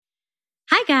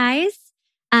Hi,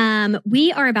 guys.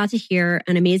 We are about to hear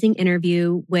an amazing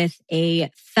interview with a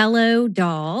fellow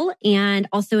doll and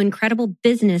also incredible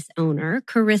business owner,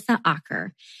 Carissa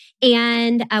Acker.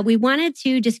 And we wanted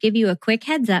to just give you a quick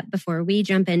heads up before we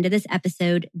jump into this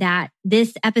episode that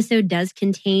this episode does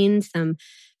contain some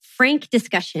frank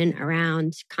discussion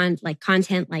around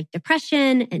content like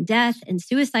depression and death and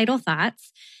suicidal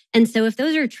thoughts. And so if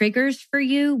those are triggers for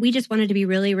you, we just wanted to be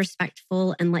really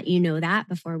respectful and let you know that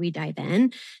before we dive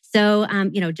in. So,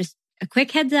 just a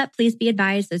quick heads up, please be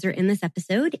advised those are in this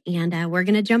episode, and we're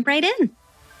going to jump right in.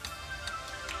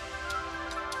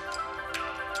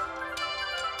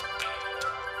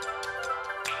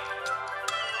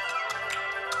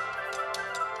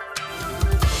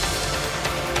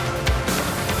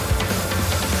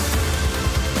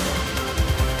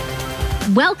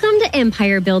 Welcome to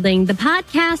Empire Building, the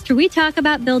podcast where we talk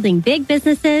about building big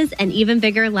businesses and even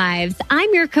bigger lives.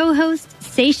 I'm your co-host,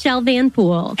 Seychelle Van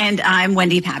Poole. And I'm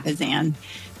Wendy Papasan.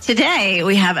 Today,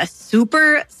 we have a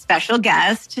super special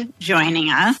guest joining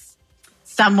us.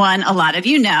 Someone a lot of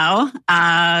you know.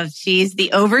 She's the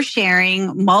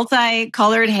oversharing,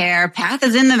 multicolored hair, path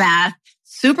is in the math,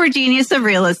 super genius of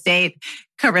real estate,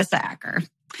 Carissa Acker.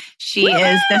 She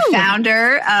is the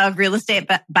founder of Real Estate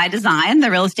by Design, the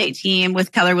real estate team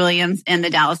with Keller Williams in the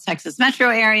Dallas, Texas metro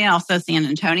area, also San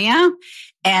Antonio.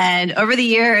 And over the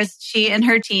years, she and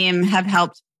her team have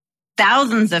helped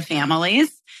thousands of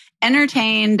families,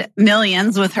 entertained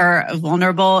millions with her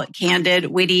vulnerable, candid,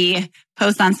 witty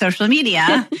posts on social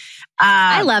media.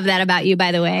 I love that about you,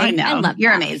 by the way. I know. I love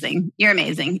You're that. amazing. You're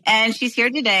amazing. And she's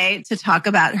here today to talk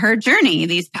about her journey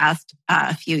these past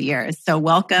few years. So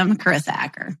welcome, Carissa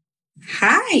Acker.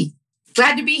 Hi.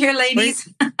 Glad to be here, ladies.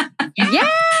 Yeah.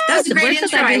 That was a great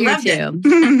intro. I loved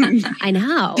it. I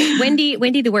know. Wendy,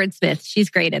 the wordsmith,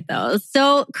 she's great at those.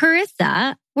 So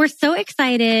Carissa, we're so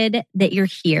excited that you're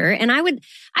here. And I would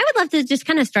love to just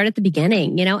kind of start at the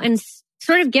beginning, and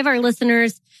sort of give our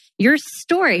listeners your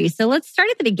story. So let's start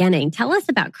at the beginning. Tell us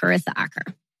about Carissa Acker.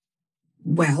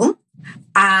 Well,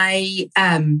 I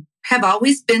have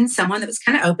always been someone that was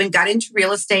kind of open, got into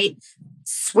real estate,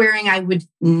 swearing I would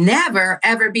never,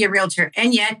 ever be a realtor.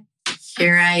 And yet,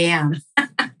 here I am.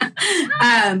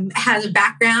 Has a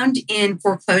background in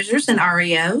foreclosures and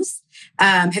REOs.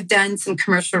 Have done some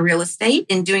commercial real estate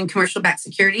and doing commercial-backed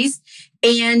securities,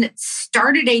 and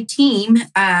started a team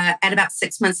at about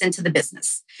 6 months into the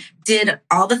business. Did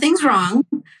all the things wrong,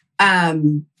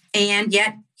 and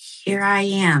yet here I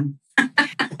am.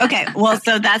 Okay, well,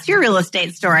 so that's your real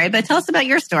estate story, but tell us about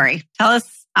your story. Tell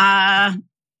us,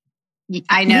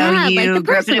 I know you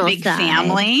grew up in a big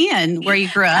family and where you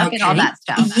grew up and all that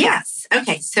stuff. Yes.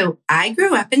 Okay. So I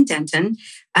grew up in Denton.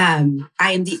 I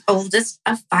am the oldest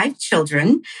of 5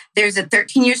 children. There's a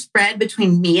 13-year spread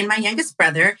between me and my youngest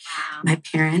brother. My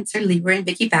parents are Leroy and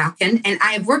Vicki Balkin, and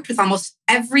I have worked with almost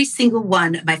every single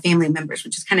one of my family members,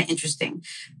 which is kind of interesting.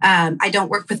 I don't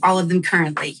work with all of them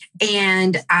currently,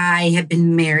 and I have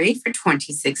been married for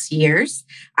 26 years.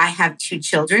 I have 2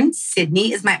 children.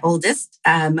 Sydney is my oldest,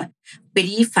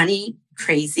 witty, funny,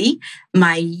 crazy.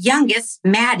 My youngest,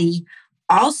 Maddie,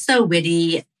 also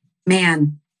witty,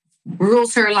 man,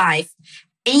 rules her life,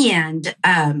 and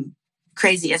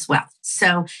crazy as well.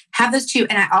 So have those 2.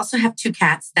 And I also have 2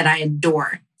 cats that I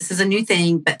adore. This is a new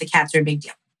thing, but the cats are a big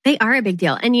deal. They are a big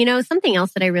deal. And something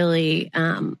else that I really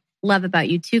love about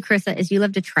you too, Carissa, is you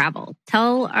love to travel.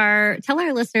 Tell our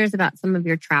listeners about some of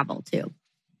your travel too.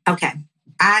 Okay.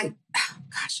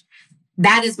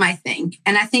 That is my thing.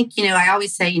 And I think, I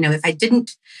always say, if I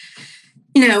didn't,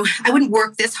 I wouldn't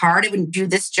work this hard. I wouldn't do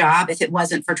this job if it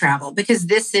wasn't for travel, because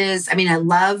I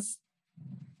love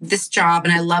this job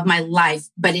and I love my life,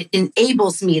 but it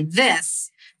enables me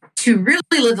to really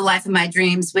live the life of my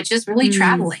dreams, which is really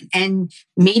traveling and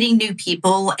meeting new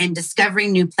people and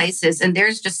discovering new places. And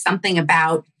there's just something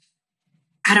about,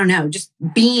 just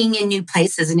being in new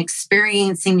places and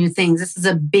experiencing new things. This is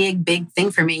a big, big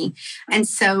thing for me. And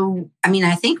so,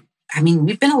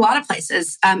 we've been a lot of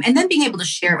places, and then being able to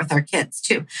share it with our kids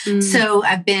too. So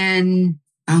I've been,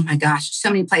 oh my gosh, so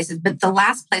many places. But the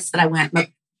last place that I went,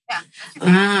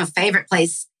 favorite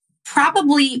place,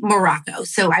 probably Morocco.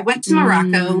 So I went to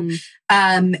Morocco,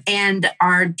 and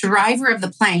our driver of the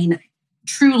plane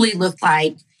truly looked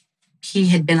like he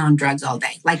had been on drugs all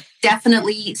day, like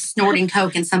definitely snorting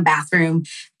coke in some bathroom.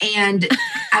 And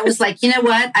I was like, you know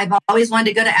what? I've always wanted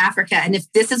to go to Africa. And if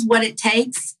this is what it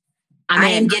takes, I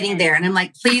am getting there. And I'm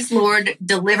like, please, Lord,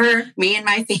 deliver me and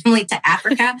my family to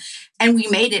Africa. And we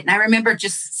made it. And I remember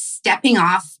just stepping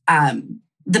off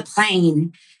the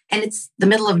plane, and it's the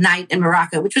middle of night in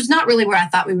Morocco, which was not really where I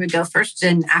thought we would go first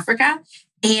in Africa.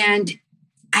 And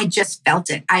I just felt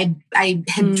it. I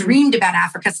had dreamed about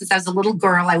Africa since I was a little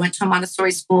girl. I went to a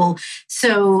Montessori school.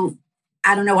 So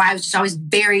I don't know why I was just always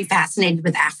very fascinated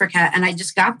with Africa. And I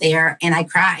just got there and I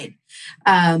cried.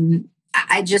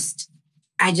 I just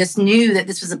knew that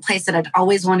this was a place that I'd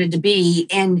always wanted to be.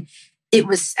 And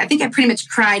I think I pretty much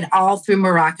cried all through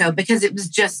Morocco because it was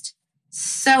just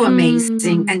so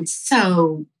amazing and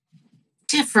so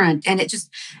different. And it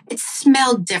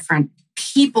smelled different.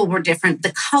 People were different.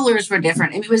 The colors were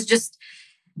different. And it was just,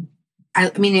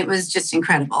 it was just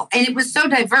incredible. And it was so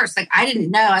diverse. Like, I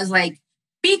didn't know. I was like,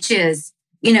 beaches,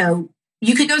 you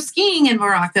could go skiing in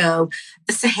Morocco,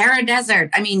 the Sahara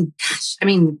Desert. Don't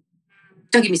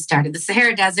get me started. The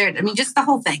Sahara Desert. Just the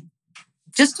whole thing.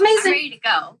 Just amazing. I'm ready to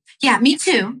go. Yeah, me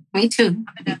too. Me too.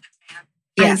 I'm a desert fan.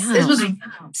 Yes, it was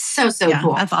so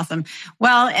cool. That's awesome.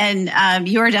 Well, and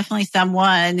you are definitely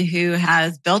someone who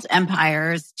has built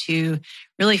empires to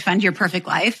really fund your perfect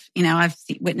life. I've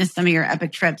witnessed some of your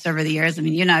epic trips over the years.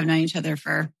 You and I have known each other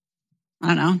for,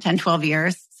 10, 12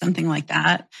 years, something like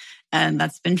that. And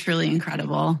that's been truly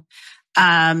incredible.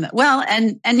 Well,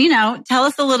 and tell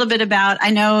us a little bit about,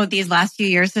 I know these last few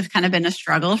years have kind of been a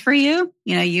struggle for you.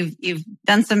 You've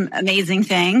done some amazing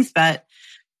things, but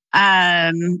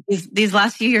these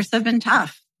last few years have been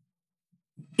tough.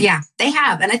 Yeah, they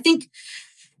have. And I think,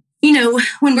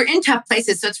 when we're in tough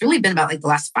places, so it's really been about the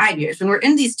last 5 years, when we're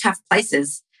in these tough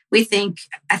places, I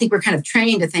think we're kind of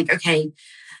trained to think, okay,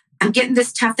 I'm getting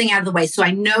this tough thing out of the way, so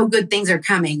I know good things are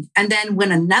coming. And then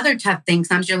when another tough thing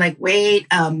comes, you're like, wait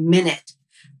a minute.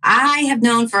 I have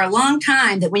known for a long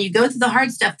time that when you go through the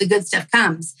hard stuff, the good stuff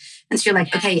comes. And so you're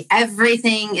like, okay,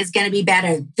 everything is going to be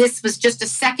better. This was just a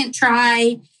second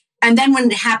try. And then when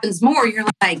it happens more, you're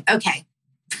like, okay,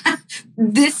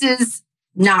 this is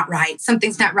not right.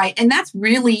 Something's not right. And that's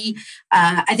really,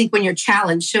 I think, when you're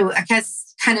challenged. So I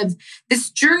guess kind of this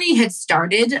journey had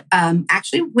started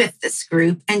actually with this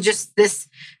group and just this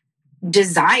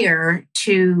desire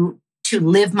to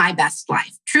live my best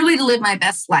life, truly to live my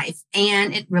best life.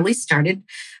 And it really started,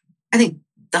 I think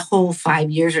the whole 5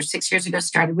 years or 6 years ago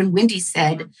started when Wendy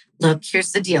said, look,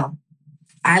 here's the deal.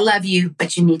 I love you,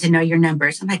 but you need to know your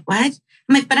numbers. I'm like, what?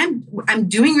 I'm like, but I'm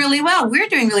doing really well. We're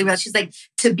doing really well. She's like,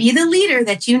 to be the leader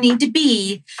that you need to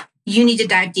be, you need to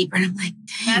dive deeper. And I'm like,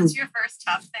 dang. That's your first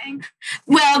tough thing?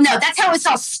 Well, no, that's how it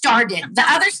all started. The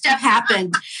other stuff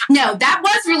happened. No, that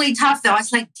was really tough, though. I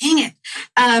was like, dang it.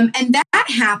 And that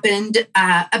happened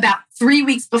about 3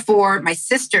 weeks before my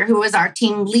sister, who was our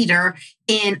team leader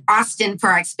in Austin for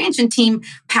our expansion team,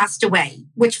 passed away,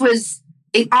 which was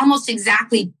almost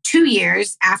exactly 2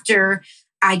 years after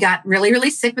I got really, really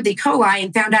sick with E. coli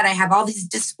and found out I have all these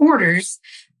disorders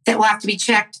that will have to be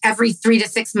checked every 3 to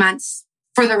 6 months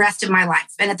for the rest of my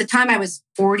life. And at the time I was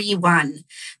 41.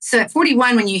 So at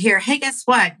 41, when you hear, hey, guess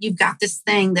what? You've got this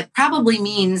thing that probably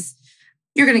means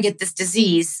you're going to get this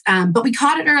disease. But we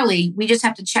caught it early. We just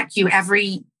have to check you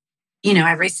every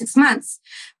 6 months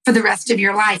for the rest of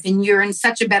your life. And you're in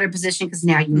such a better position because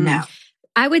now you know.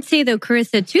 I would say though,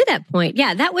 Carissa, to that point,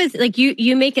 yeah, that was like,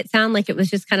 you make it sound like it was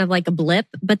just kind of like a blip,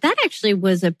 but that actually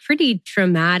was a pretty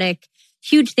traumatic,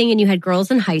 huge thing. And you had girls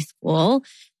in high school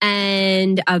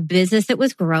and a business that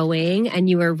was growing and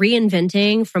you were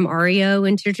reinventing from REO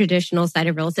into traditional side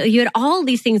of real estate. You had all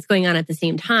these things going on at the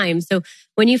same time. So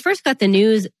when you first got the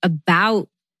news about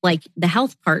like the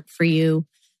health part for you,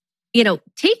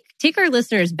 take our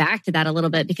listeners back to that a little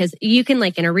bit, because you can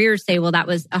like in arrears say, well, that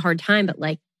was a hard time, but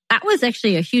like that was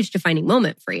actually a huge defining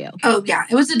moment for you. Oh yeah,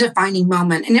 it was a defining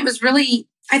moment. And it was really,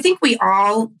 I think we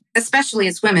all, especially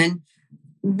as women,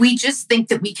 we just think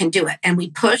that we can do it. And we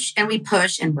push and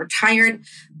we're tired,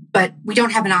 but we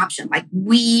don't have an option. Like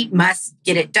we must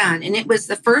get it done. And it was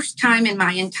the first time in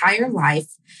my entire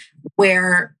life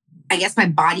where I guess my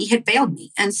body had failed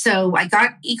me. And so I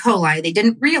got E. coli. They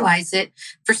didn't realize it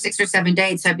for 6 or 7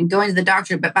 days. So I've been going to the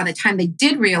doctor, but by the time they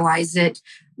did realize it,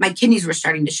 my kidneys were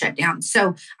starting to shut down.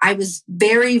 So I was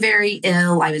very, very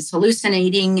ill. I was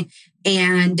hallucinating.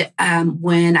 And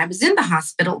when I was in the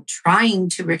hospital trying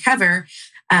to recover,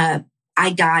 I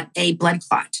got a blood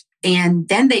clot. And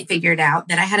then they figured out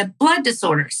that I had a blood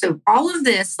disorder. So all of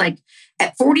this, like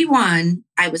at 41,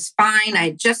 I was fine. I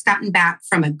had just gotten back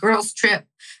from a girls' trip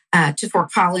to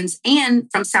Fort Collins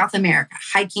and from South America,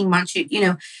 hiking Manchu.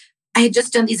 I had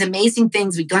just done these amazing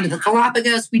things. We'd gone to the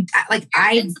Galapagos.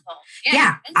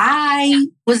 I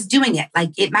was doing it.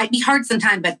 Like it might be hard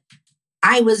sometimes, but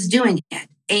I was doing it.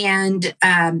 And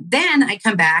then I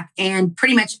come back and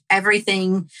pretty much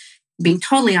everything, being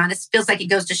totally honest, feels like it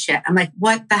goes to shit. I'm like,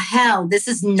 what the hell? This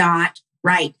is not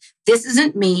right. This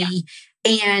isn't me.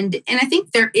 And I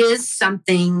think there is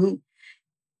something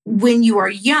when you are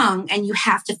young and you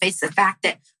have to face the fact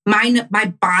that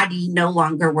my body no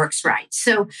longer works right.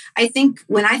 So I think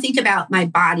when I think about my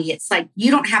body, it's like you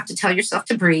don't have to tell yourself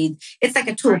to breathe. It's like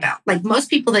a tool belt. Like most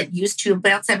people that use tool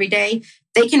belts every day,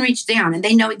 they can reach down and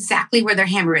they know exactly where their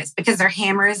hammer is because their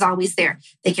hammer is always there.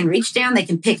 They can reach down, they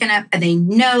can pick it up, and they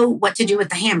know what to do with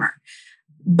the hammer.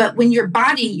 But when your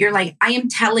body, you're like, I am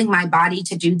telling my body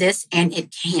to do this and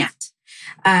it can't.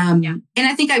 And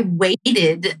I think I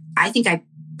waited. I think I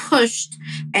pushed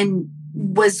and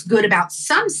was good about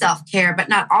some self-care, but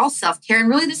not all self-care. And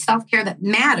really the self-care that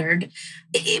mattered,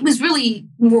 it was really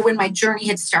more when my journey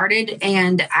had started.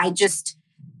 And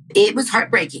it was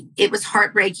heartbreaking. It was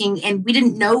heartbreaking. And we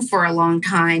didn't know for a long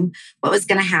time what was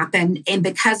going to happen. And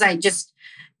because I just,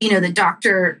 the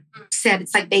doctor said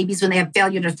it's like babies when they have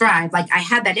failure to thrive. Like I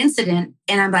had that incident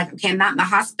and I'm like, okay, I'm not in the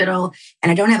hospital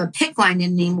and I don't have a PICC line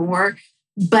anymore,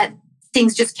 but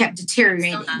things just kept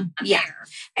deteriorating. Yeah.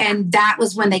 And that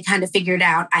was when they kind of figured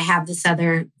out I have this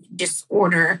other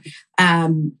disorder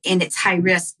and it's high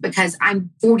risk because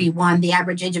I'm 41. The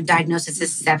average age of diagnosis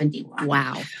is 71.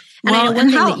 Wow. And I know one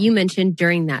thing that you mentioned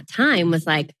during that time was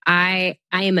like, I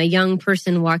am a young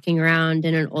person walking around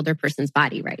in an older person's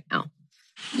body right now.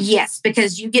 Yes,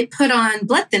 because you get put on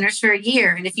blood thinners for a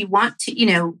year. And if you want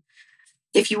to,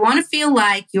 if you want to feel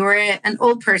like you're an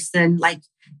old person, like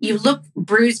you look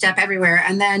bruised up everywhere.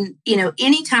 And then,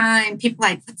 anytime people are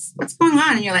like, what's going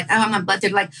on? And you're like, oh, I'm on blood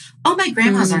thinner. Like, oh, my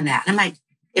grandma's on that. And I'm like,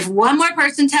 if one more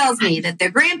person tells me that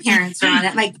their grandparents are on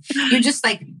it, like, you're just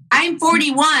like, I'm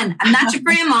 41. I'm not your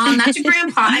grandma. I'm not your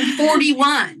grandpa. I'm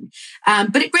 41.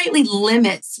 But it greatly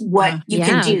limits what you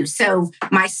can do. So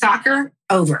my soccer,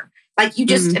 over. Like you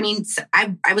just,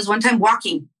 I was one time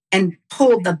walking and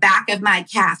pulled the back of my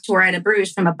calf to where I had a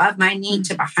bruise from above my knee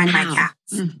to behind my calf,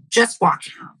 just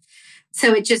walking.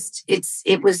 So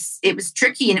it was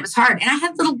tricky and it was hard. And I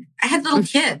had little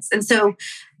kids. And so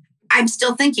I'm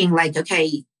still thinking like,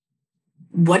 okay,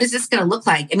 what is this going to look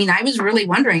like? I mean, I was really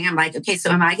wondering, I'm like, okay,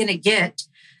 so am I going to get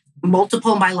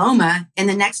multiple myeloma in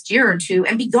the next year or two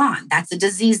and be gone? That's a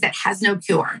disease that has no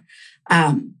cure.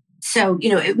 So,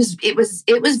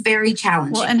 it was very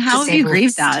challenging. Well, and how have you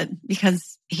grieved that?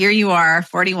 Because here you are,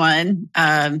 41.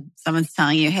 Someone's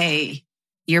telling you, hey,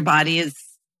 your body is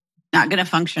not going to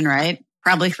function right,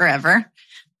 probably forever.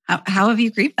 How have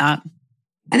you grieved that?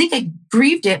 I think I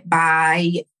grieved it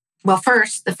by,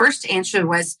 the first answer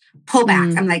was pull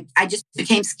back. I'm like, I just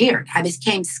became scared. I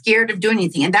became scared of doing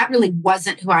anything. And that really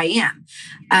wasn't who I am.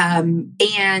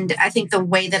 And I think the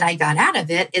way that I got out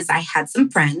of it is I had some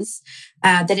friends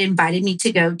that invited me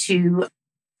to go to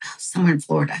somewhere in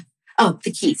Florida. Oh,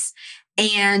 the Keys.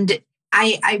 And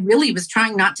I really was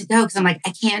trying not to go because I'm like,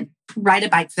 I can't ride a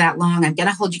bike for that long. I'm going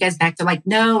to hold you guys back. They're like,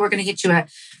 no, we're going to get you a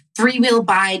 3-wheel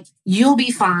bike. You'll be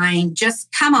fine.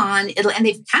 Just come on. And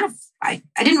they've kind of, I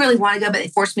didn't really want to go, but they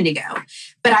forced me to go.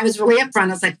 But I was really upfront. I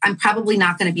was like, I'm probably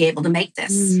not going to be able to make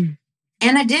this.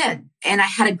 And I did. And I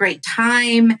had a great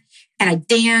time and I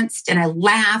danced and I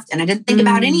laughed and I didn't think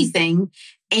about anything.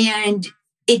 And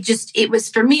it was,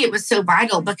 for me, it was so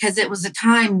vital because it was a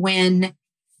time when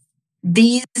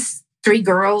these 3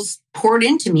 girls poured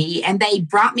into me and they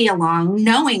brought me along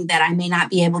knowing that I may not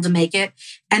be able to make it.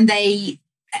 And they,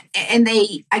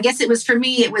 I guess it was for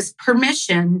me, it was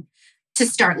permission to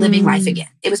start living life again.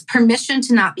 It was permission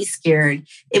to not be scared.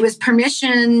 It was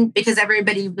permission because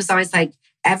everybody was always like,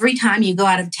 every time you go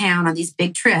out of town on these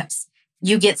big trips,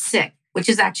 you get sick, which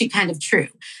is actually kind of true.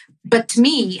 But to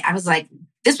me, I was like,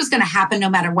 this was going to happen no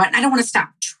matter what. And I don't want to stop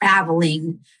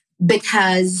traveling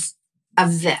because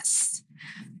of this.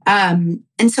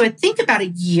 And so I think about a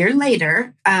year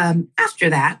later, after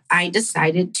that, I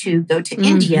decided to go to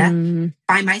India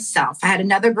by myself. I had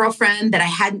another girlfriend that I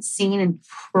hadn't seen in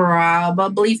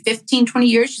probably 15, 20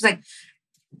 years. She's like,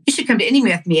 you should come to India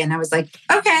with me. And I was like,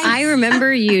 okay. I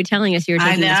remember you telling us you were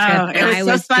taking this trip. It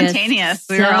was so spontaneous.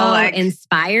 We were all like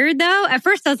inspired though. At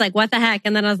first I was like, what the heck?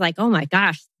 And then I was like, oh my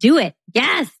gosh, do it.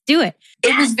 Yes, do it.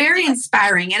 It was very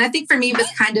inspiring. And I think for me, it was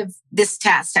kind of this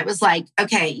test. I was like,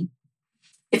 okay,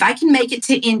 if I can make it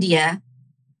to India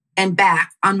and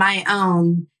back on my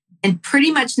own and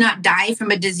pretty much not die from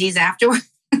a disease afterwards,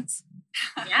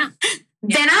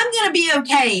 then I'm going to be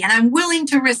okay. And I'm willing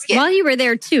to risk it. While you were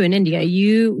there too in India,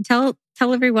 you tell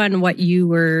everyone what you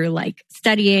were like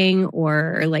studying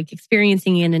or like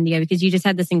experiencing in India, because you just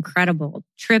had this incredible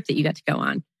trip that you got to go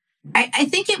on. I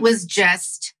think it was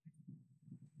just,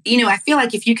 I feel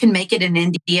like if you can make it in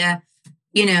India,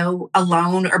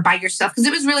 alone or by yourself, because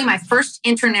it was really my first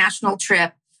international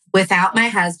trip without my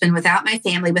husband, without my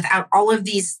family, without all of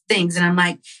these things. And I'm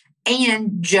like,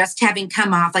 and just having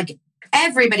come off, like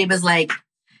everybody was like,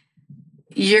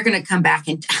 you're going to come back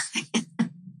and die.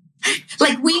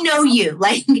 Like, we know you.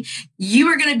 Like, you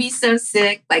are going to be so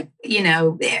sick. Like,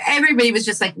 everybody was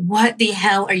just like, what the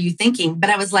hell are you thinking?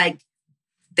 But I was like,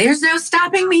 there's no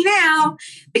stopping me now,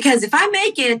 because if I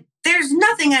make it, there's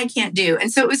nothing I can't do.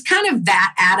 And so it was kind of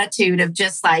that attitude of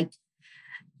just like,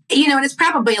 and it's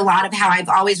probably a lot of how I've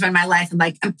always run my life. I'm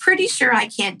like, I'm pretty sure I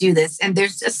can't do this. And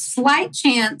there's a slight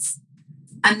chance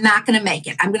I'm not going to make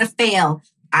it. I'm going to fail.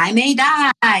 I may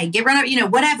die, get run over,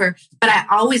 whatever. But I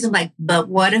always am like, but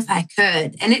what if I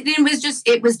could? And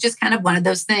it was just kind of one of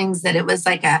those things that it was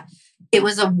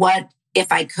a what if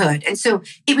I could. And so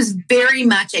it was very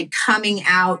much a coming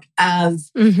out of,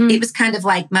 it was kind of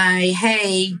like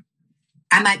hey,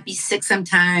 I might be sick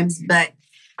sometimes, but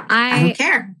I don't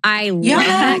care. I love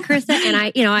that, Carissa. And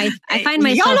I find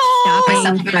myself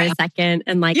stopping for a second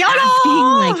and like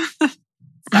asking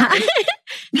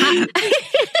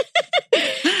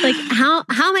like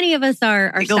how many of us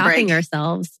are stopping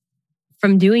ourselves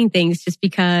from doing things just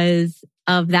because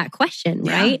of that question,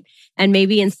 right? And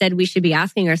maybe instead we should be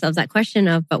asking ourselves that question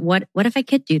of, but what if I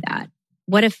could do that?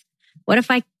 What if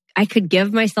I could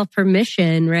give myself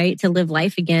permission, right, to live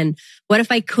life again? What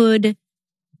if I could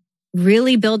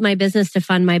really build my business to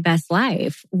fund my best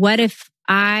life? What if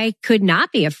I could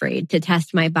not be afraid to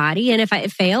test my body? And if I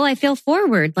fail, I fail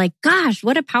forward. Like, gosh,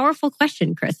 what a powerful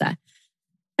question, Carissa.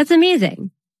 That's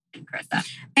amazing. Carissa.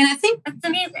 And I think that's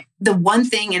amazing. The one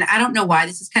thing, and I don't know why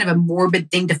this is kind of a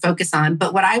morbid thing to focus on,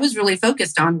 but what I was really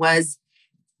focused on was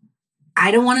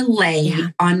I don't want to lay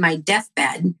on my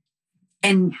deathbed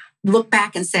and look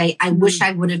back and say, I wish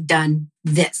I would have done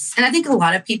this. And I think a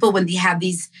lot of people, when they have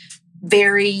these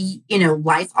very,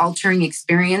 life-altering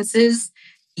experiences,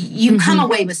 you come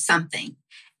away with something.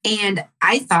 And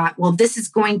I thought, well, this is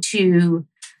going to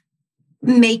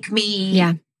make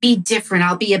me be different.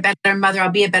 I'll be a better mother.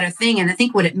 I'll be a better thing. And I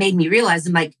think what it made me realize,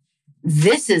 I'm like,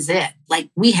 this is it.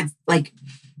 Like,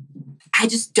 I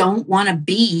just don't want to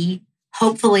be,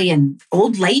 hopefully, an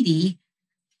old lady,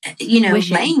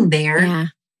 laying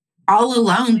there all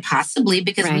alone, possibly,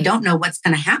 because we don't know what's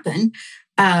going to happen.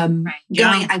 Going,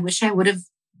 I wish I would have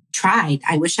tried.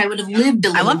 I wish I would have lived a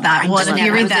little. I love that. Well, if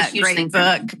you read that great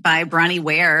book by Bronnie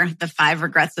Ware, The 5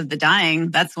 Regrets of the Dying,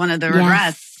 that's one of the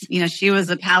regrets. She was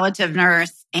a palliative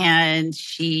nurse and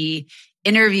she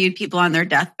interviewed people on their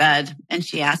deathbed and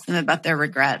she asked them about their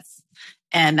regrets.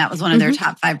 And that was one of their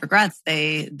top 5 regrets.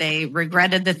 They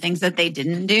regretted the things that they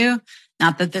didn't do,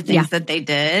 not that the things that they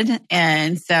did.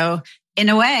 And so in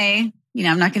a way,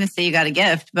 I'm not going to say you got a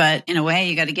gift, but in a way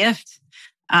you got a gift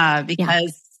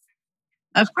because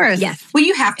of course. Yes. Well,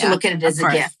 you have to look at it as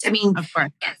a gift. I mean, of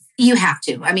course. You have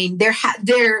to. I mean, they're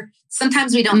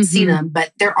sometimes we don't see them,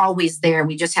 but they're always there.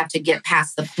 We just have to get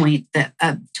past the point that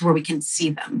to where we can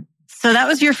see them. So that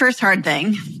was your first hard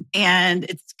thing, and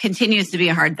it continues to be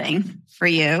a hard thing for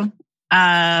you.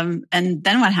 And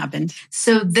then what happened?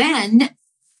 So then,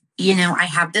 I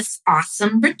have this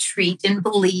awesome retreat in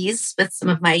Belize with some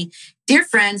of my dear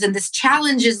friends, and this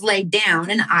challenge is laid down,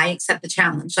 and I accept the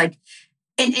challenge. Like,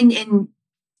 and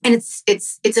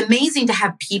it's amazing to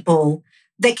have people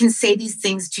that can say these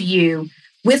things to you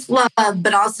with love,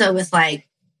 but also with like,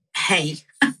 hey,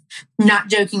 not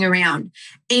joking around.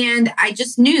 And I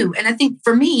just knew. And I think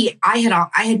for me, I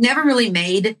had never really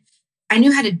I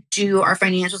knew how to do our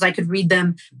financials. I could read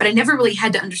them, but I never really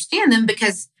had to understand them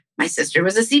because my sister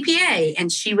was a CPA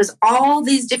and she was all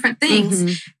these different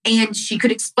things. And she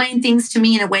could explain things to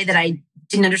me in a way that I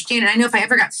didn't understand. And I know if I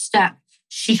ever got stuck,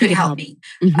 she could help me.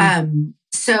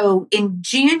 So in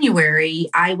January,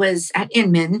 I was at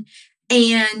Inman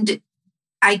and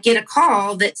I get a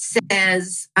call that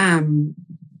says,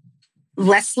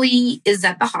 Leslie is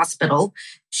at the hospital.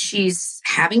 She's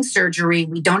having surgery.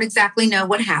 We don't exactly know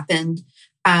what happened.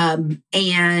 But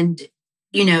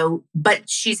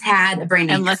she's had a brain.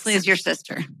 And Leslie is your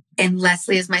sister. And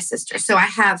Leslie is my sister. So I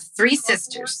have 3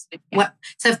 sisters. So I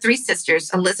have 3 sisters,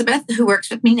 Elizabeth, who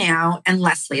works with me now, and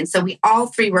Leslie. And so we all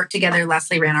 3 work together.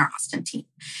 Leslie ran our Austin team.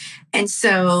 And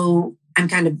so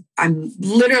I'm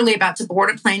literally about to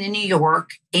board a plane in New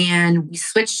York and we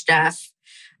switched stuff.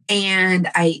 And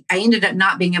I ended up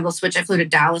not being able to switch. I flew to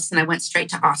Dallas and I went straight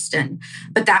to Austin.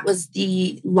 But that was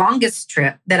the longest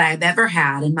trip that I've ever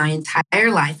had in my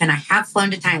entire life. And I have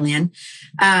flown to Thailand.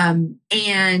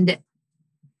 And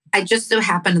I just so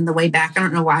happened on the way back, I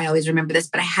don't know why I always remember this,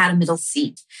 but I had a middle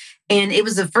seat. And it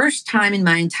was the first time in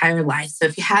my entire life. So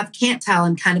if you can't tell,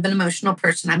 I'm kind of an emotional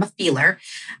person. I'm a feeler.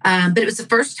 But it was the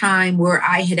first time where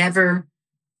I had ever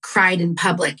cried in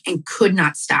public and could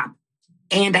not stop.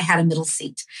 And I had a middle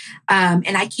seat.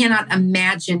 And I cannot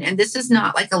imagine, and this is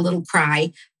not like a little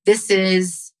cry. This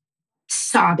is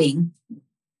sobbing,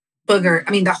 booger.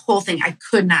 I mean, the whole thing, I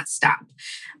could not stop.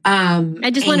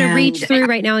 I just want to reach through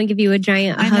right now and give you a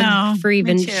giant hug for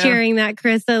even sharing that,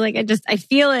 Carissa. Like, I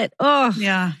feel it. Oh,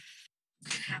 yeah.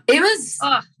 It was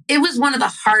one of the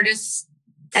hardest,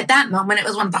 at that moment, it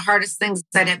was one of the hardest things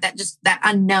that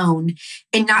unknown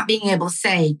and not being able to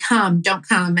say, come, don't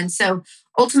come. And so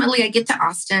ultimately I get to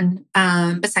Austin,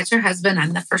 besides her husband,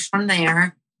 I'm the first one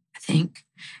there, I think.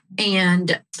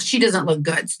 And she doesn't look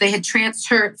good. So they had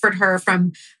transferred her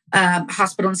from a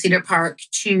hospital in Cedar Park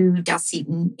to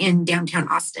Dalseton in downtown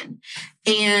Austin.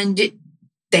 And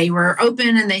they were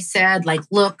open and they said, like,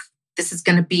 look, this is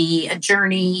going to be a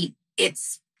journey.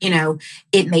 It's,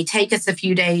 it may take us a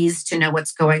few days to know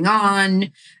what's going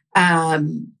on.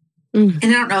 And I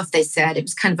don't know if they said, it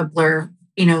was kind of a blur,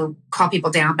 call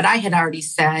people down. But I had already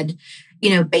said,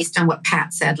 based on what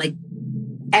Pat said, like,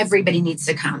 everybody needs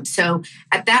to come. So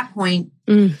at that point,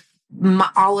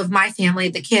 all of my family,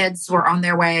 the kids were on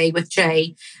their way with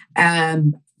Jay.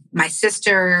 My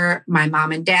sister, my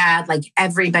mom and dad, like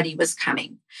everybody was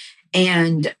coming.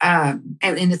 And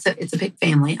it's a big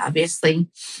family, obviously.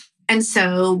 And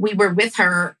so we were with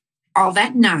her all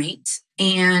that night.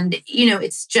 And,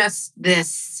 it's just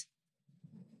this,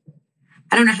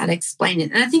 I don't know how to explain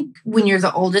it. And I think when you're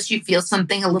the oldest, you feel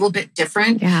something a little bit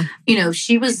different. Yeah.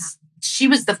 She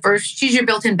was the first, she's your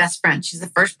built-in best friend. She's the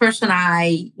first person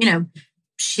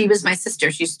she was my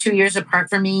sister. She's 2 years apart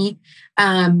from me.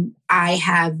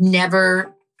 I've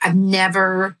never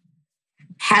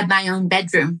had my own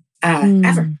bedroom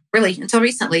ever, really, until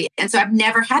recently. And so I've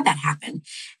never had that happen.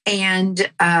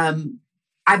 And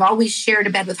I've always shared a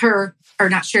bed with her, or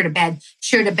not shared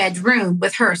a bedroom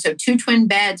with her. So 2 twin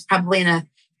beds, probably in a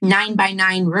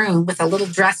 9x9 room with a little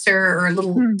dresser or a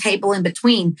little table in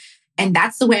between. And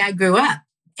that's the way I grew up.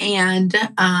 And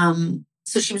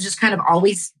so she was just kind of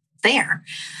always there.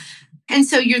 And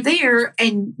so you're there.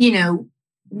 And,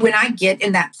 when I get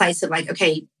in that place of like,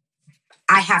 okay,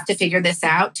 I have to figure this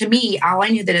out. To me, all I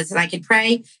knew that is that I could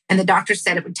pray. And the doctor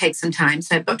said it would take some time.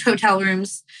 So I booked hotel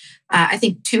rooms, I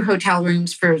think 2 hotel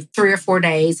rooms for 3 or 4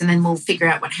 days. And then we'll figure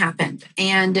out what happened.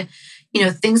 And,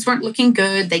 things weren't looking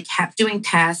good. They kept doing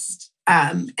tests.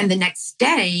 And the next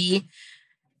day,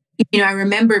 I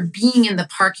remember being in the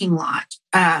parking lot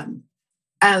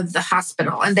of the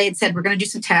hospital, and they had said, we're going to do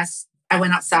some tests. I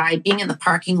went outside, being in the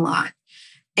parking lot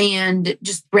and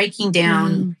just breaking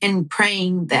down and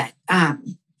praying that, that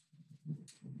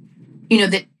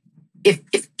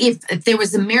if there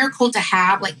was a miracle to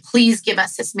have, like, please give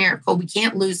us this miracle. We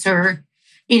can't lose her.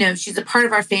 She's a part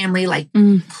of our family. Like,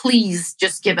 please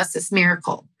just give us this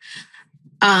miracle.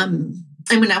 And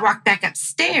when I walked back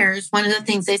upstairs, one of the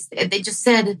things they just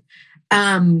said,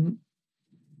 I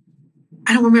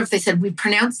don't remember if they said, we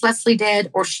pronounced Leslie dead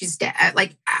or she's dead.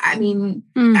 Like, I mean,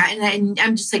 and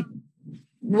I'm just like,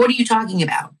 what are you talking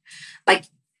about? Like,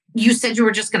 you said you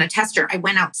were just going to test her. I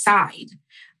went outside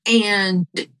and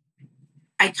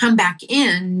I come back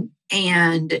in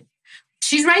and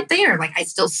she's right there. Like, I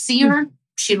still see her.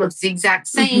 She looks the exact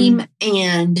same.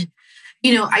 And,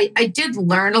 I did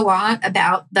learn a lot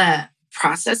about the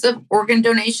process of organ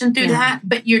donation through that,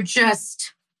 but you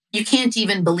can't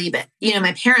even believe it.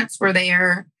 My parents were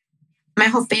there. My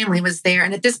whole family was there.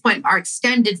 And at this point, our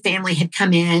extended family had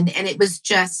come in, and it was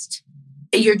just,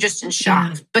 you're just in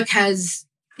shock because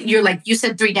you're like, you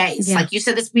said 3 days. Yeah. Like, you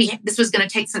said this was going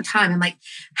to take some time. And like,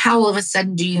 how all of a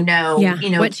sudden do you know,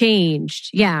 what changed?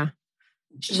 Yeah.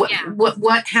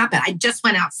 What happened? I just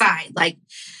went outside, like,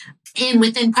 and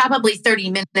within probably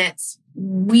 30 minutes,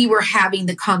 we were having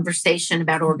the conversation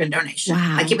about organ donation.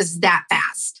 Wow. Like, it was that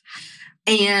fast.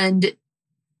 And,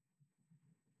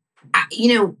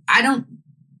 I don't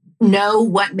know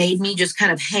what made me just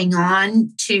kind of hang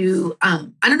on to, I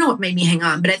don't know what made me hang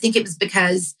on, but I think it was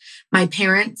because my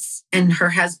parents and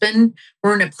her husband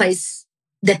were in a place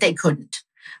that they couldn't.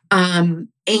 And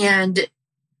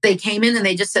they came in and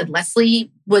they just said,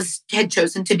 Leslie had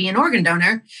chosen to be an organ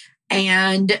donor.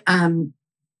 And,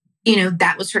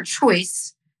 that was her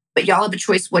choice, but y'all have a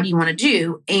choice. What do you want to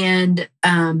do? And,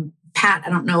 Pat, I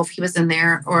don't know if he was in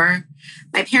there or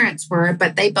my parents were,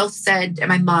 but they both said, and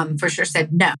my mom for sure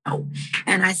said no.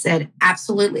 And I said,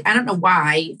 absolutely. I don't know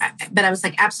why, but I was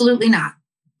like, absolutely not.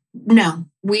 No,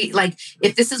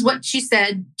 if this is what she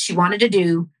said she wanted to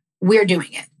do, we're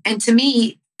doing it. And to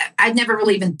me, I'd never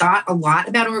really even thought a lot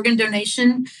about organ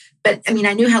donation, but I mean,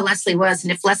 I knew how Leslie was.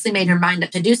 And if Leslie made her mind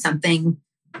up to do something,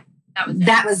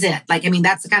 that was it. Like, I mean,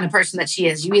 that's the kind of person that she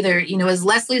is. You either, is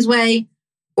Leslie's way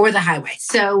or the highway.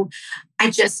 So I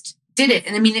just did it.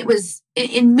 And I mean, it was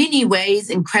in many ways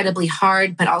incredibly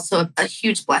hard, but also a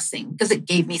huge blessing because it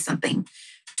gave me something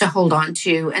hold on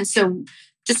to. And so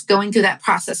just going through that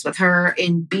process with her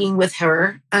and being with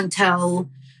her until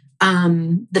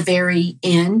the very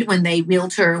end when they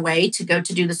wheeled her away to go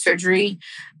to do the surgery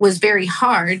was very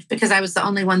hard because I was the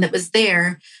only one that was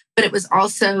there. But it was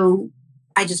also,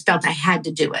 I just felt I had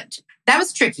to do it. That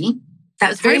was tricky. That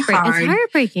was very hard. It's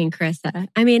heartbreaking, Carissa.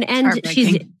 I mean, and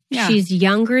she's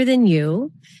younger than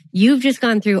you. You've just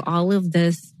gone through all of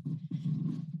this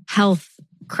health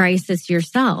crisis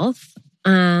yourself.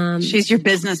 She's your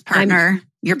business partner,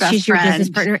 your best friend. She's your business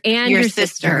partner and your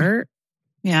sister.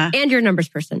 Yeah. And your numbers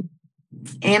person.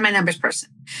 And my numbers person.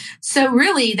 So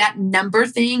really that number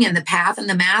thing and the path and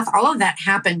the math, all of that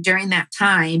happened during that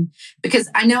time because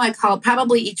I know I called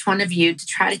probably each one of you to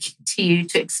try to get to you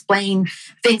to explain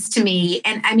things to me.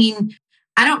 And I mean,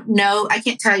 I don't know. I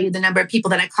can't tell you the number of people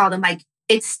that I called and like,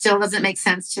 it still doesn't make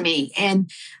sense to me. And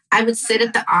I would sit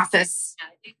at the office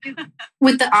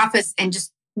and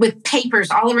just with papers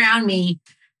all around me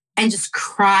and just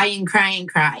cry and cry and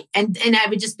cry. And I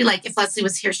would just be like, if Leslie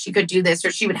was here, she could do this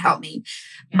or she would help me.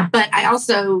 Yeah. But I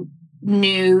also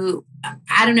knew,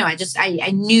 I don't know,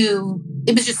 I knew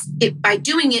it was just, by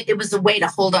doing it, it was a way to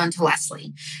hold on to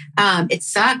Leslie. It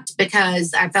sucked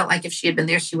because I felt like if she had been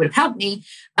there, she would have helped me.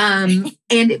 But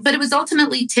it was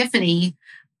ultimately Tiffany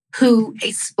who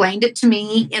explained it to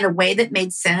me in a way that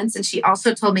made sense. And she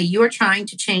also told me, you are trying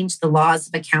to change the laws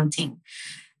of accounting.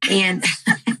 And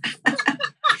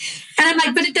and I'm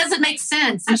like, but it doesn't make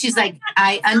sense. And she's like,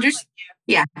 I understand.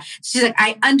 Yeah. She's like,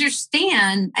 I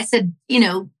understand. I said,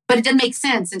 but it doesn't make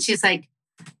sense. And she's like,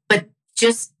 but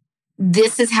just,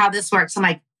 this is how this works. I'm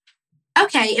like,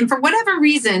 okay. And for whatever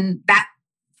reason, that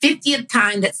 50th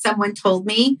time that someone told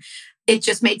me, it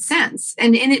just made sense.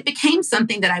 And it became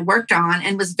something that I worked on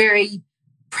and was very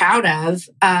proud of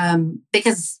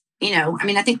because,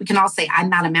 I think we can all say I'm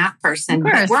not a math person,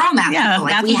 but we're all math people.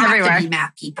 Like, we have to be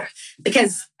math people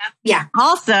because,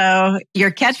 Also,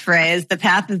 your catchphrase, the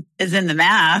path is in the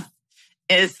math,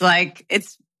 is like,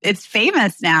 it's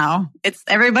famous now.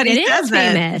 Everybody says it.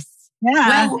 Famous.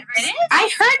 Yeah. Well, I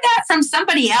heard that from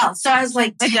somebody else. So I was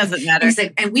like, it doesn't matter.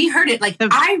 And we heard it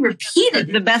I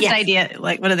repeated the best idea.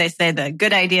 Like, what do they say? The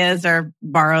good ideas are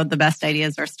borrowed. The best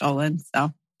ideas are stolen.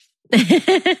 So.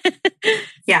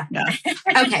 Yeah.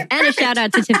 Okay. And a shout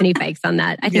out to Tiffany Fikes on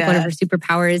that. I think one of her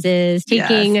superpowers is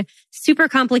taking super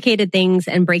complicated things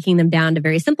and breaking them down to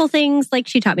very simple things. Like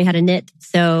she taught me how to knit.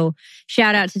 So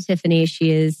shout out to Tiffany.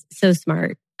 She is so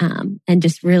smart. And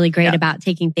just really great about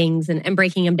taking things and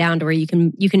breaking them down to where you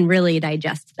can really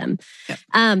digest them.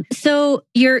 Yep. So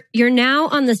you're now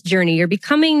on this journey. You're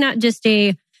becoming not just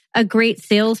a great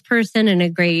salesperson and a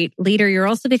great leader. You're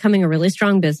also becoming a really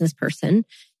strong business person.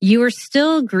 You are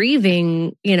still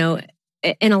grieving, in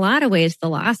a lot of ways, the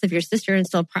loss of your sister and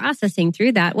still processing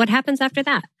through that. What happens after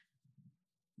that?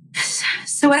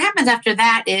 So what happens after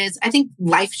that is I think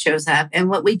life shows up, and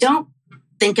what we don't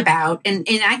think about, and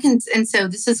so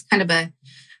this is kind of an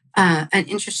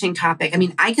interesting topic. I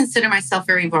mean, I consider myself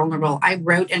very vulnerable. I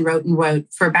wrote and wrote and wrote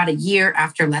for about a year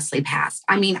after Leslie passed.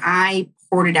 I mean, I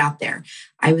poured it out there.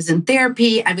 I was in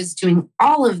therapy. I was doing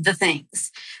all of the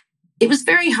things. It was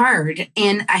very hard.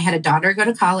 And I had a daughter go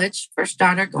to college, first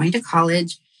daughter going to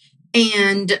college.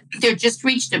 And there just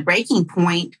reached a breaking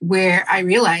point where I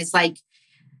realized, I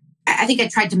think I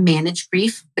tried to manage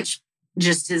grief, which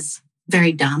just is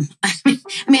very dumb. I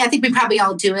mean, I think we probably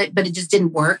all do it, but it just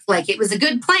didn't work. It was a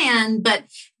good plan, but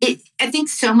I think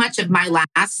so much of my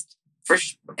last, for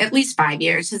at least 5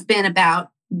 years, has been about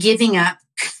giving up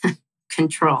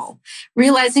control,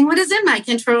 realizing what is in my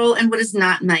control and what is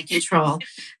not in my control.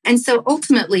 And so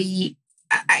ultimately,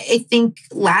 I think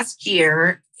last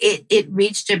year, it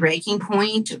reached a breaking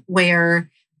point where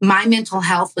my mental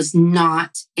health was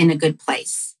not in a good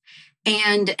place.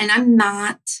 And I'm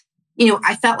not,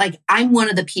 I felt like I'm one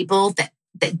of the people that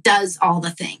does all the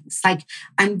things. Like,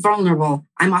 I'm vulnerable,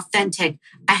 I'm authentic,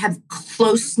 I have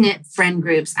close-knit friend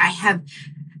groups, I have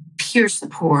peer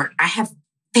support, I have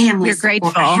family You're support,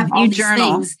 grateful. I have all you these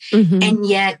journal. things, and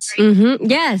yet...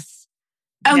 Yes.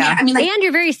 Oh, yeah. I mean, and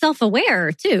you're very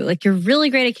self-aware too. You're really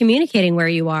great at communicating where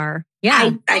you are.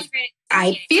 Yeah.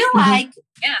 I feel like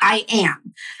I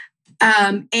am.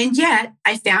 And yet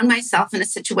I found myself in a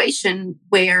situation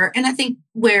where I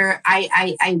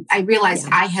realized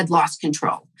I had lost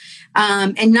control.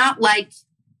 And not like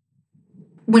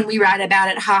when we write about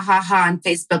it, on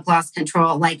Facebook, lost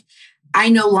control. I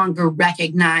no longer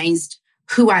recognized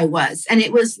who I was. And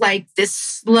it was like this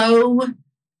slow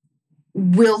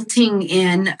wilting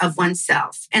in of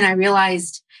oneself. And I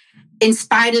realized, in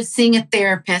spite of seeing a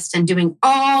therapist and doing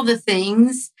all the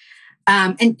things,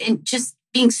 and just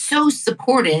being so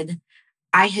supported,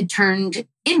 I had turned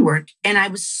inward and I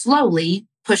was slowly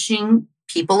pushing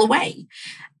people away.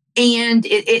 And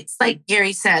it's like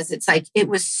Gary says, it's like it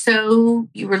was so,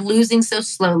 you were losing so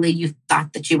slowly, you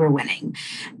thought that you were winning.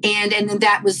 And then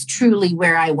that was truly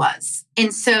where I was.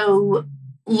 And so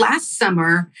last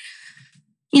summer,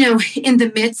 in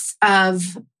the midst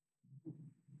of,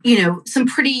 some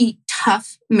pretty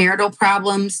tough marital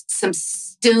problems, some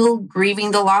still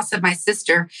grieving the loss of my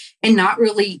sister and not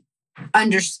really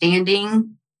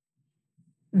understanding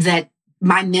that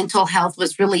my mental health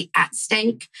was really at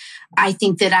stake, I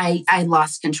think that I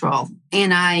lost control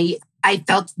and I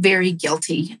felt very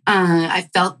guilty. I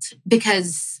felt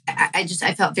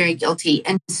very guilty.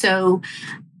 And so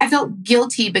I felt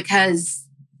guilty because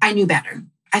I knew better.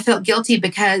 I felt guilty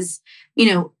because,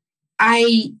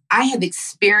 I have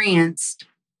experienced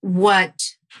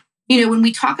what, when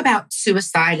we talk about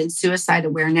suicide and suicide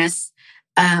awareness,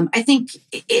 I think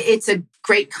it's a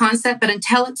great concept, but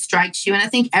until it strikes you, and I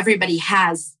think everybody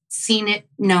has seen it,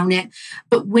 known it,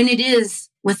 but when it is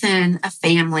within a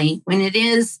family, when it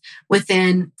is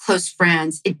within close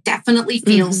friends, it definitely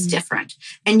feels different.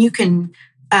 And you can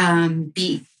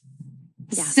be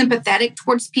sympathetic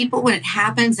towards people when it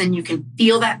happens and you can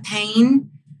feel that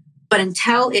pain. But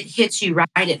until it hits you right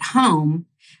at home,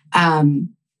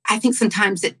 I think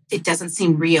sometimes it doesn't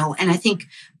seem real. And I think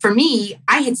for me,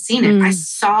 I had seen it. I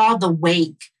saw the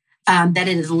wake that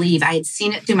it would leave. I had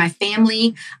seen it through my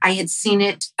family. I had seen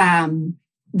it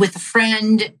with a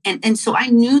friend. And so I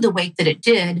knew the wake that it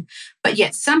did. But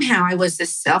yet somehow I was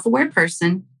this self-aware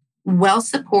person,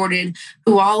 well-supported,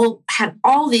 who all had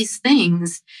all these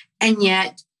things. And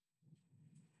yet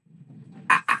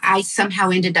I somehow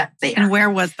ended up there. And where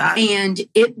was that? And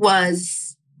it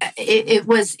was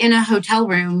in a hotel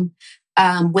room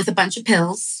with a bunch of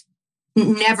pills,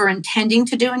 never intending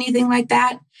to do anything like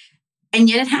that. And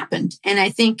yet it happened. And I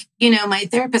think, my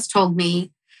therapist told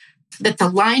me that the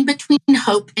line between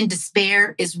hope and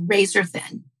despair is razor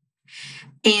thin.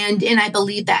 And I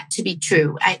believe that to be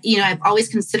true. I've always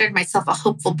considered myself a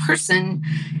hopeful person,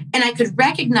 and I could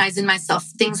recognize in myself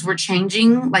things were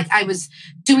changing. Like I was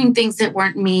doing things that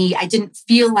weren't me. I didn't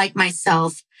feel like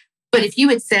myself. But if you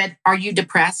had said, "Are you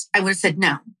depressed?" I would have said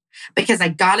no, because I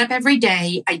got up every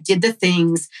day. I did the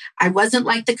things. I wasn't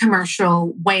like the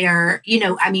commercial where,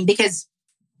 because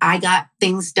I got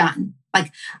things done.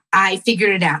 Like I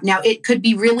figured it out. Now it could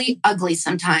be really ugly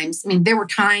sometimes. There were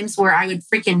times where I would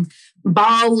freaking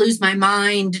bawl, lose my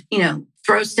mind,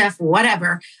 throw stuff,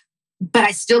 whatever. But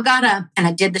I still got up and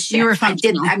I did the shit. You were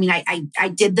functional. I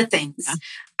did the things.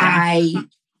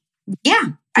 Yeah.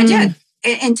 I did.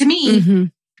 And to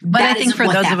me, but I think for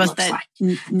those of us that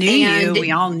knew you,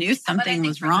 we all knew something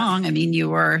was wrong. You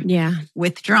were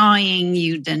withdrawing,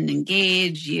 you didn't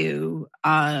engage,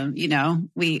 I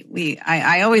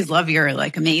always love your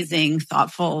like amazing,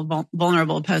 thoughtful,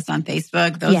 vulnerable posts on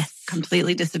Facebook. Those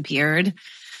completely disappeared.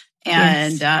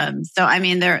 And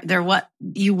they're what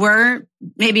you were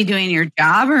maybe doing your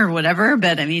job or whatever,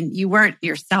 but you weren't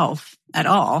yourself at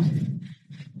all.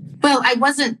 Well, I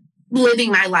wasn't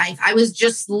living my life. I was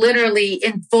just literally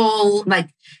in full, like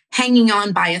hanging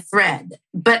on by a thread.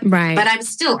 But I was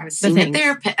seeing a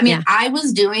therapist. I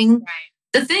was doing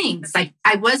the things. Like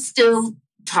I was still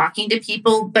talking to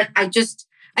people, but I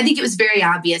think it was very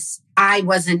obvious I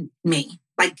wasn't me.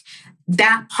 Like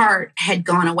that part had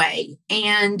gone away.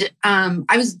 And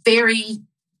I was very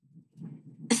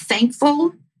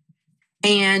thankful.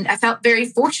 And I felt very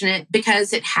fortunate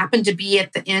because it happened to be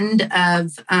at the end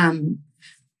of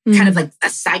kind of like a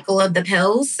cycle of the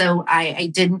pills. So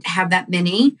I didn't have that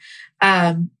many.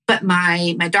 But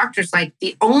my doctor's like,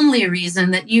 the only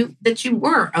reason that you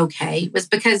were okay was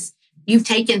because you've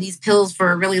taken these pills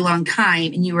for a really long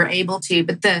time and you were able to.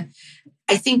 But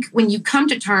I think when you come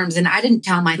to terms, and I didn't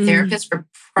tell my therapist for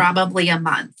probably a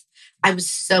month, I was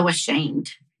so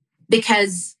ashamed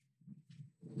because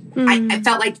I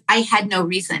felt like I had no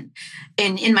reason.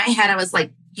 And in my head, I was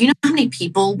like, how many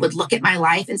people would look at my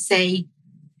life and say,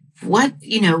 what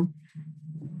a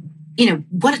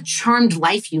charmed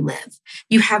life you live.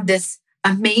 You have this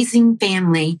amazing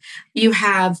family. You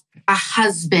have a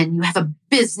husband. You have a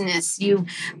business. You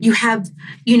have,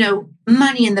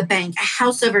 money in the bank, a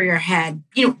house over your head,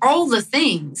 all the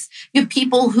things. You have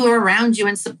people who are around you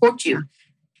and support you.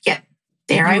 Yet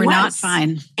there I was. Not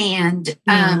fine. And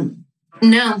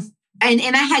no.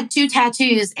 And I had 2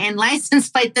 tattoos and license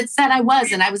plate that said I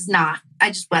was, and I was not. I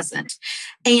just wasn't.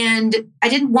 And I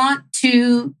didn't want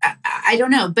to, I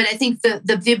don't know, but I think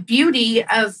the beauty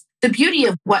of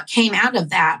what came out of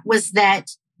that was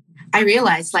that I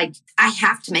realized like I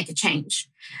have to make a change.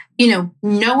 No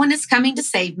one is coming to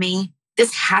save me.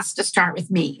 this has to start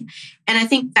with me. And I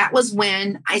think that was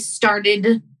when I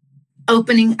started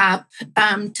opening up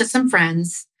to some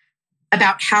friends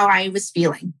about how I was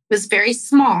feeling. It was very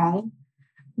small,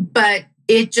 but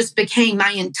it just became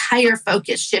my entire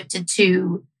focus shifted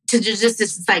to just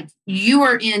this, like, you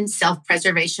are in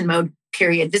self-preservation mode,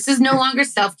 period. This is no longer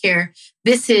self-care.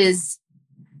 This is,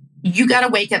 you got a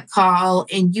wake-up call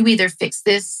and you either fix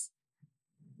this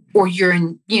or you're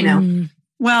in,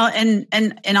 Well,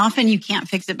 and often you can't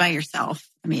fix it by yourself.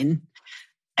 I mean,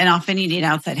 and often you need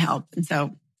outside help. And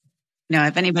so,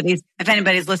 if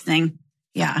anybody's listening,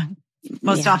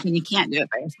 most often you can't do it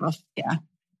by yourself. Yeah.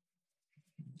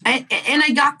 And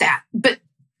I got that. But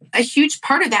a huge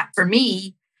part of that for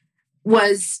me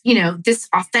was, this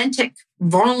authentic,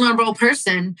 vulnerable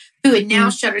person who had now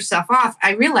shut herself off.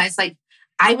 I realized, like,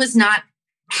 I was not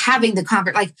having the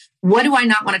conversation. Like, what do I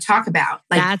not want to talk about?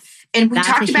 Like, and we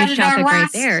talked about it at our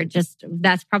last. Right there.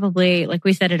 That's probably, like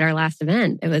we said at our last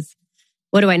event, it was,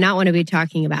 what do I not want to be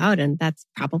talking about? And that's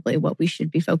probably what we should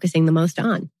be focusing the most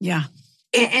on. Yeah.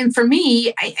 And for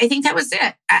me, I think that was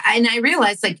it. And I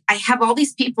realized, like, I have all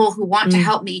these people who want to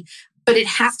help me, but it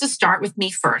has to start with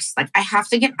me first. Like, I have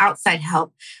to get outside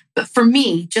help. But for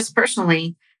me, just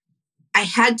personally, I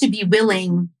had to be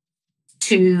willing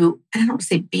to, I don't want to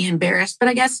say be embarrassed, but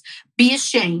I guess be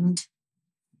ashamed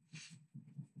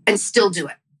and still do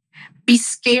it. Be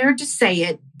scared to say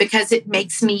it because it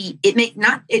makes me,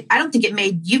 I don't think it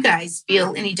made you guys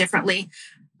feel any differently.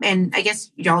 And I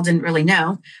guess y'all didn't really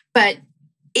know, but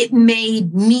it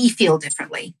made me feel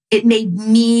differently. It made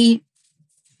me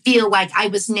feel like I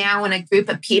was now in a group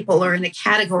of people or in a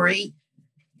category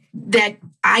that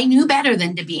I knew better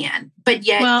than to be in. But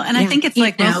yet, well, and I think it's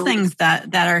like most things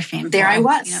that are shameful. There I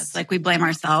was. It's like we blame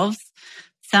ourselves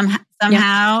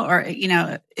somehow, or,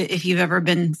 if you've ever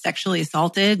been sexually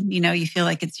assaulted, you feel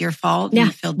like it's your fault. Yeah.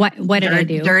 You feel what did I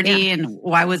do? Dirty, and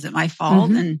why was it my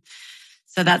fault? And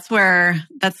so that's where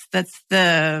that's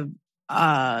the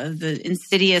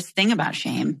insidious thing about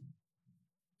shame.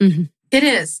 It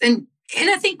is, and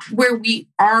I think where we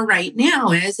are right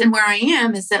now is, and where I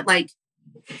am is that, like,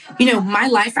 my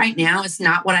life right now is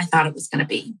not what I thought it was going to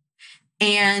be,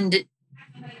 and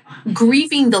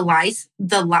grieving the life,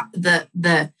 at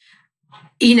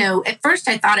first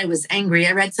I thought I was angry.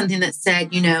 I read something that said,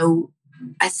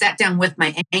 I sat down with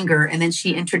my anger, and then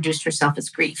she introduced herself as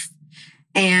grief.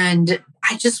 And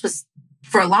I just was,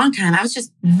 for a long time, I was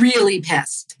just really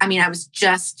pissed. I mean, I was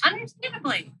just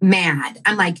understandably mad.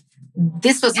 I'm like,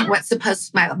 this wasn't what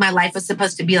my life was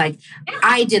supposed to be like.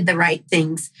 I did the right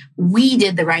things. We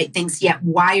did the right things. Yet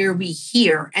why are we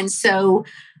here? And so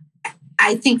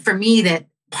I think for me that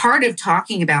part of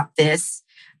talking about this,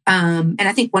 and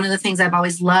I think one of the things I've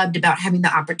always loved about having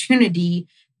the opportunity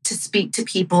to speak to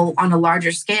people on a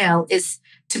larger scale is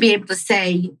to be able to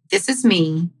say, this is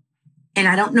me, and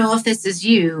I don't know if this is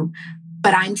you,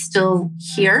 but I'm still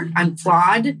here. I'm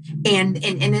flawed, and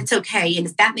it's okay. And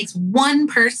if that makes one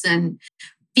person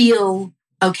feel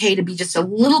okay to be just a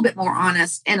little bit more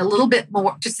honest and a little bit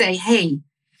more to say, hey,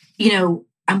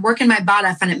 I'm working my butt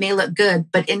off and it may look good,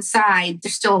 but inside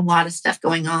there's still a lot of stuff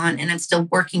going on, and I'm still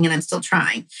working and I'm still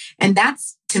trying. And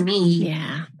that's, to me,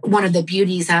 one of the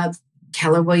beauties of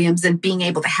Keller Williams and being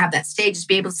able to have that stage is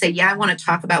be able to say, I want to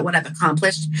talk about what I've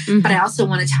accomplished, but I also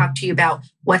want to talk to you about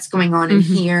what's going on in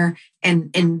here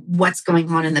and what's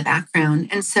going on in the background.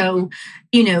 And so,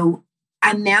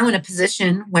 I'm now in a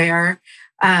position where,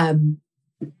 I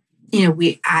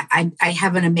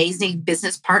have an amazing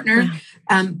business partner,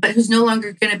 but who's no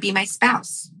longer going to be my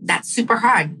spouse. That's super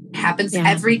hard. It happens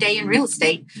every day in real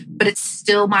estate, but it's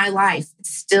still my life.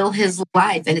 It's still his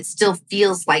life, and it still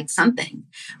feels like something.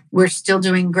 We're still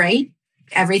doing great.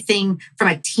 Everything from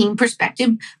a team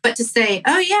perspective, but to say,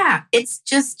 oh yeah, it's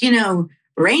just,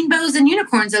 rainbows and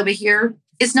unicorns over here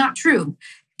is not true.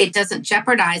 It doesn't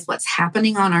jeopardize what's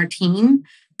happening on our team,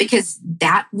 because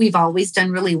that we've always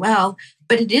done really well.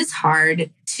 But it is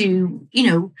hard to,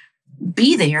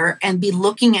 be there and be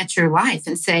looking at your life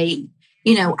and say,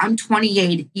 I'm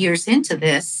 28 years into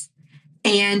this.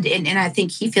 And I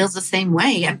think he feels the same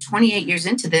way. I'm 28 years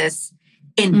into this,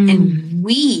 and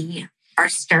we are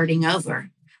starting over.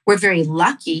 We're very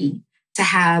lucky to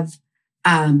have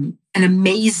an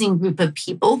amazing group of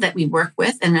people that we work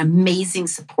with, an amazing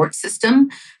support system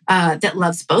that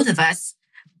loves both of us.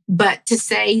 But to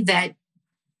say that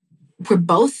we're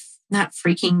both not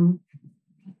freaking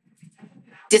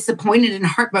disappointed and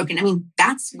heartbroken, I mean,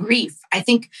 that's grief. I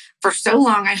think for so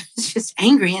long I was just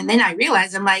angry. And then I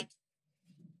realized I'm like,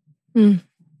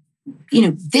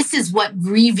 this is what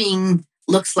grieving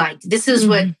looks like. This is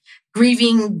what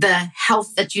grieving the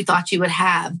health that you thought you would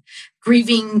have.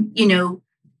 grieving,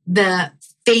 the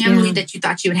family that you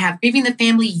thought you would have, grieving the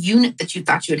family unit that you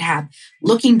thought you would have,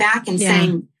 looking back and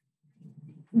saying,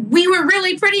 we were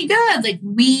really pretty good. Like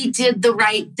we did the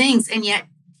right things. And yet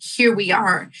here we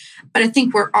are. But I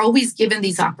think we're always given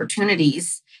these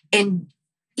opportunities. And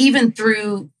even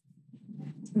through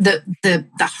the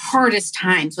hardest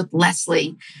times with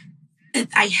Leslie,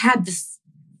 I had this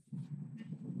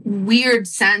weird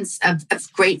sense of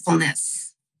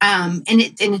gratefulness. And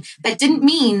that didn't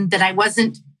mean that I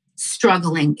wasn't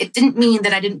struggling. It didn't mean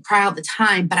that I didn't cry all the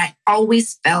time, but I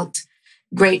always felt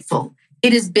grateful.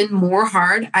 It has been more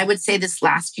hard, I would say, this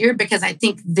last year, because I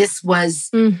think this was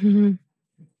nitty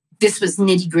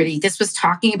gritty. This was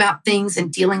talking about things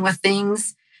and dealing with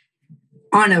things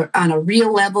on a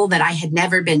real level that I had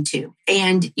never been to.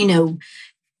 And,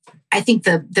 I think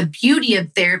the beauty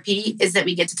of therapy is that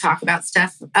we get to talk about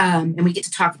stuff and we get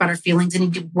to talk about our feelings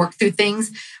and you work through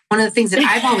things. One of the things that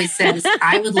I've always said is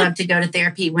I would love to go to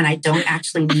therapy when I don't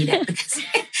actually need it, because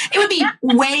it would be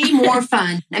way more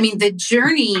fun. I mean, the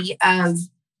journey of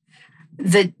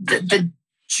the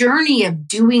journey of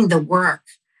doing the work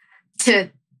to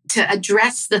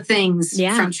address the things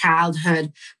from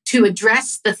childhood, to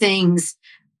address the things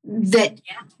that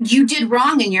you did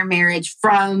wrong in your marriage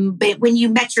from when you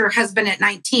met your husband at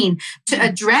 19, to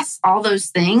address all those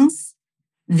things,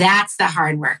 that's the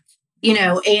hard work,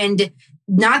 and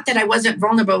not that I wasn't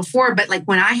vulnerable before, but like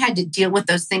when I had to deal with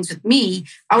those things with me,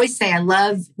 I always say I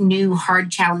love new,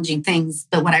 hard, challenging things.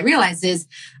 But what I realize is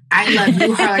I love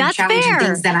new, hard, challenging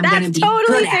things that I'm going to be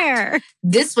good at.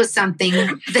 This was something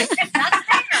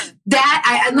that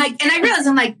I'm like, and I realized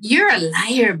I'm like, you're a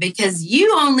liar, because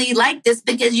you only like this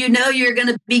because you're going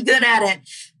to be good at it.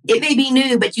 It may be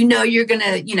new, but you're going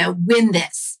to, win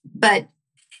this. But,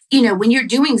 when you're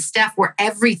doing stuff where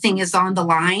everything is on the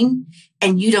line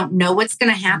and you don't know what's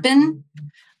going to happen.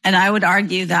 And I would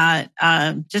argue that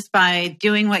just by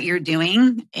doing what you're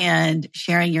doing and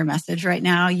sharing your message right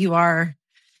now, you are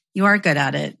good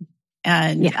at it.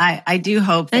 And I do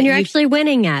hope that and you're actually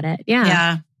winning at it. Yeah.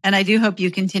 Yeah. And I do hope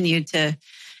you continue to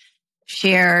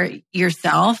share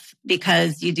yourself,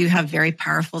 because you do have very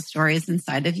powerful stories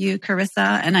inside of you,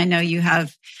 Carissa. And I know you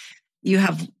have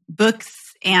books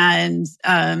and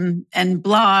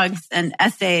blogs and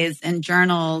essays and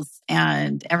journals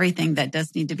and everything that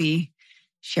does need to be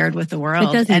shared with the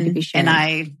world. It does need to be shared.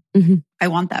 And I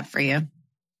want that for you.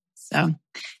 So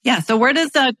yeah. So where does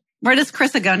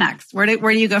Carissa go next? Where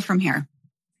do you go from here?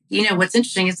 What's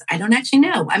interesting is I don't actually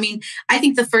know. I mean, I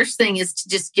think the first thing is to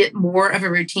just get more of a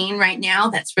routine right now.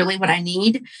 That's really what I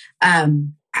need. I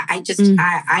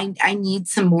need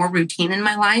some more routine in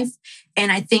my life.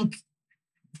 And I think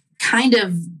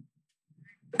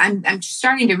I'm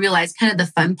starting to realize kind of the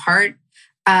fun part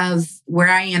of where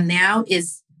I am now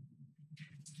is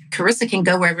Carissa can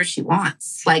go wherever she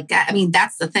wants.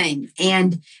 That's the thing.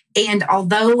 And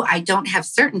although I don't have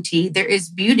certainty, there is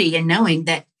beauty in knowing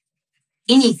that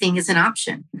anything is an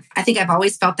option. I think I've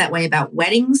always felt that way about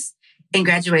weddings and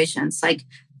graduations. Like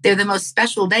they're the most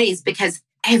special days because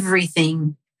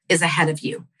everything is ahead of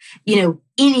you.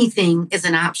 Anything is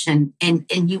an option and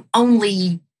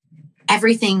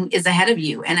everything is ahead of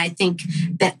you. And I think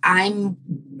that I'm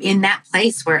in that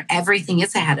place where everything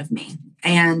is ahead of me.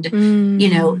 And,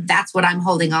 that's what I'm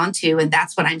holding on to. And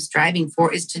that's what I'm striving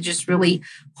for, is to just really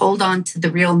hold on to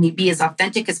the real me, be as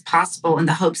authentic as possible in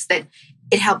the hopes that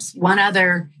it helps one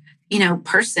other,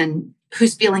 person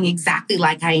who's feeling exactly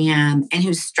like I am and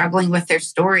who's struggling with their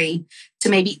story to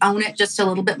maybe own it just a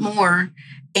little bit more,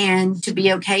 and to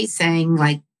be okay saying,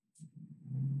 like,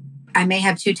 I may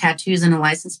have 2 tattoos and a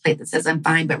license plate that says I'm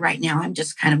fine, but right now I'm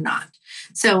just kind of not.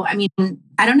 So, I mean,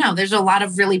 I don't know. There's a lot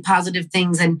of really positive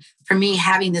things. And for me,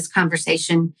 having this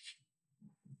conversation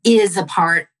is a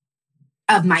part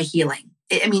of my healing.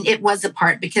 It was a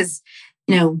part because,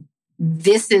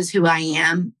 this is who I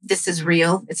am. This is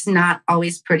real. It's not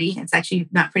always pretty. It's actually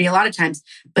not pretty a lot of times,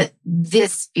 but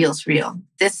this feels real.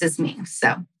 This is me.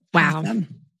 So, wow.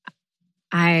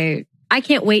 I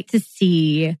can't wait to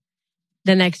see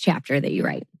the next chapter that you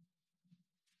write.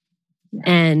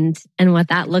 And what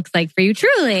that looks like for you.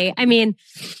 Truly. I mean,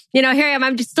 here I am.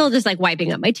 I'm still like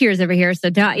wiping up my tears over here.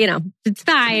 So, it's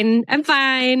fine. I'm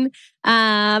fine.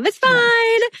 It's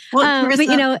fine.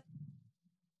 Well,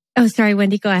 but oh, sorry,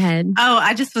 Wendy, go ahead. Oh,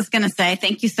 I just was going to say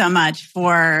thank you so much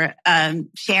for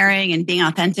sharing and being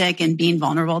authentic and being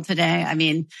vulnerable today. I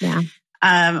mean,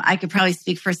 I could probably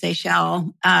speak for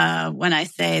Seychelle when I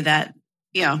say that,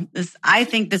 I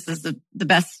think this is the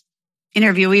best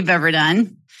interview we've ever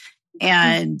done.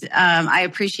 And I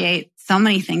appreciate so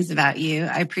many things about you.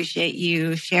 I appreciate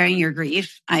you sharing your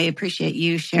grief. I appreciate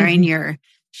you sharing your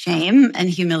shame and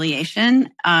humiliation,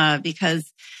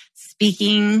 because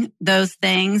speaking those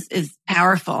things is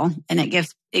powerful, and it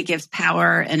gives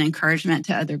power and encouragement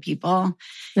to other people.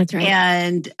 That's right.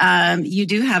 And you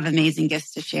do have amazing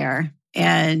gifts to share.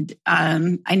 And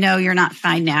I know you're not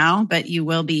fine now, but you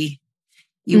will be.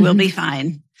 You will be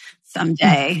fine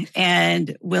someday,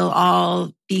 and we'll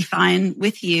all be fine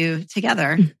with you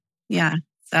together. Yeah.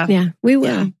 So yeah, we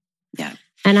will. Yeah.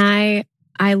 And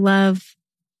I love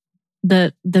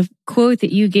the quote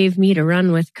that you gave me to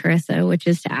run with, Carissa, which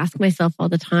is to ask myself all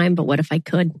the time, but what if I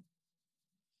could?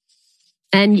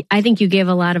 And I think you gave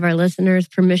a lot of our listeners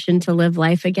permission to live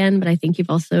life again, but I think you've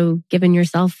also given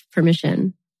yourself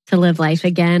permission to live life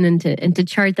again and to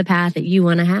chart the path that you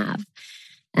want to have.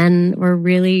 And we're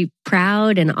really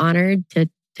proud and honored to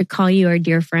call you our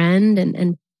dear friend,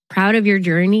 and proud of your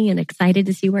journey and excited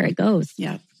to see where it goes.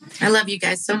 Yeah. I love you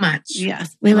guys so much.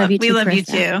 Yes. We love you too. We love you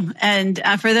Carissa. too. And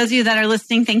for those of you that are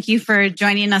listening, thank you for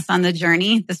joining us on the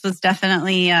journey. This was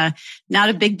definitely not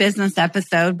a big business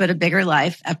episode, but a bigger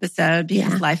life episode,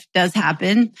 because life does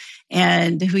happen,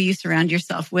 and who you surround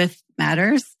yourself with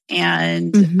matters.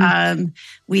 And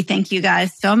we thank you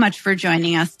guys so much for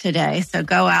joining us today. So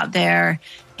go out there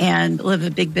and live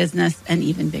a big business and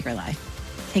even bigger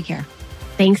life. Take care.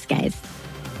 Thanks, guys.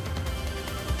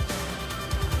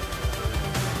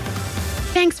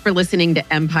 Thanks for listening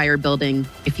to Empire Building.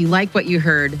 If you like what you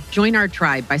heard, join our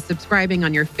tribe by subscribing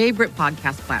on your favorite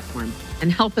podcast platform,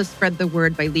 and help us spread the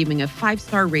word by leaving a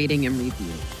 5-star rating and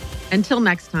review. Until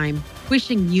next time,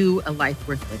 wishing you a life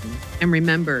worth living. And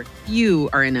remember, you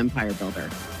are an empire builder.